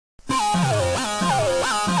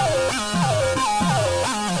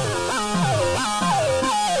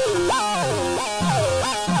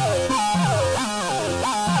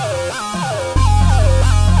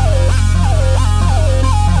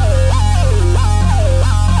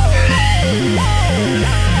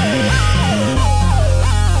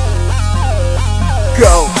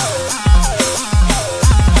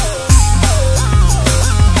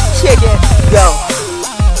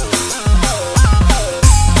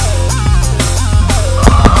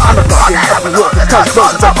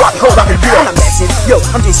Conversations I've got, hold on to you. I'm not messing, yo,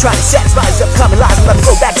 I'm just trying to satisfy these upcoming lies and let me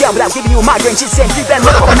go back down without giving you a migraine. Shit saying you better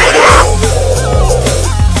motherfucking make it out.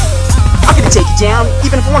 I'm gonna take you down,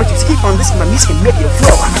 even if I wanted to. Just keep on listening to my music and maybe it'll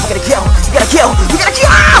flow. I gotta kill, you gotta kill, you gotta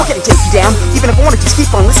kill. I'm gonna take you down, even if I wanted to. Just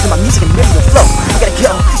keep on listening to my music and maybe it'll flow. I gotta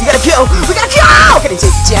kill, you gotta kill, we gotta kill. I'm gonna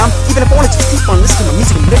take you down, even if I wanted to. Just keep on listening to my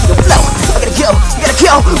music and maybe it'll flow. I gotta kill, you gotta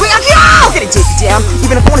kill, we gotta kill. I'm gonna take you down,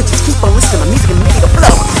 even if I wanted to. Just keep on listening to my music and maybe it'll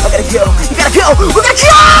flow. I gotta kill, you gotta kill, we gotta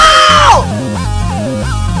kill.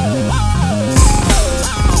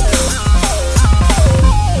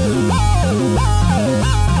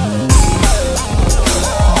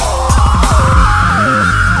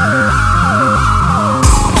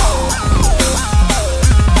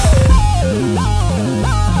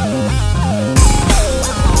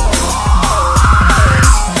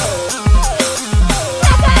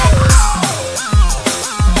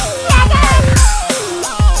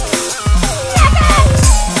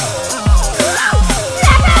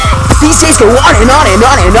 These days go on and on and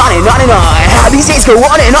on and on and on and on. These days go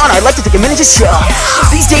on and on. I'd like to take a minute to chill.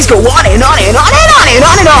 These days go on and on and on and on and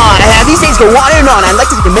on and on. These days go on and on. I'd like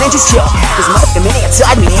to take a minute to chill. There's a motherfucking maniac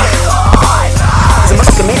inside me. There's a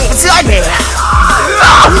motherfucking maniac inside me.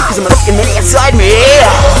 There's a motherfucking maniac inside me.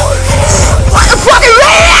 What the fucking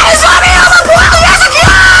maniac inside me?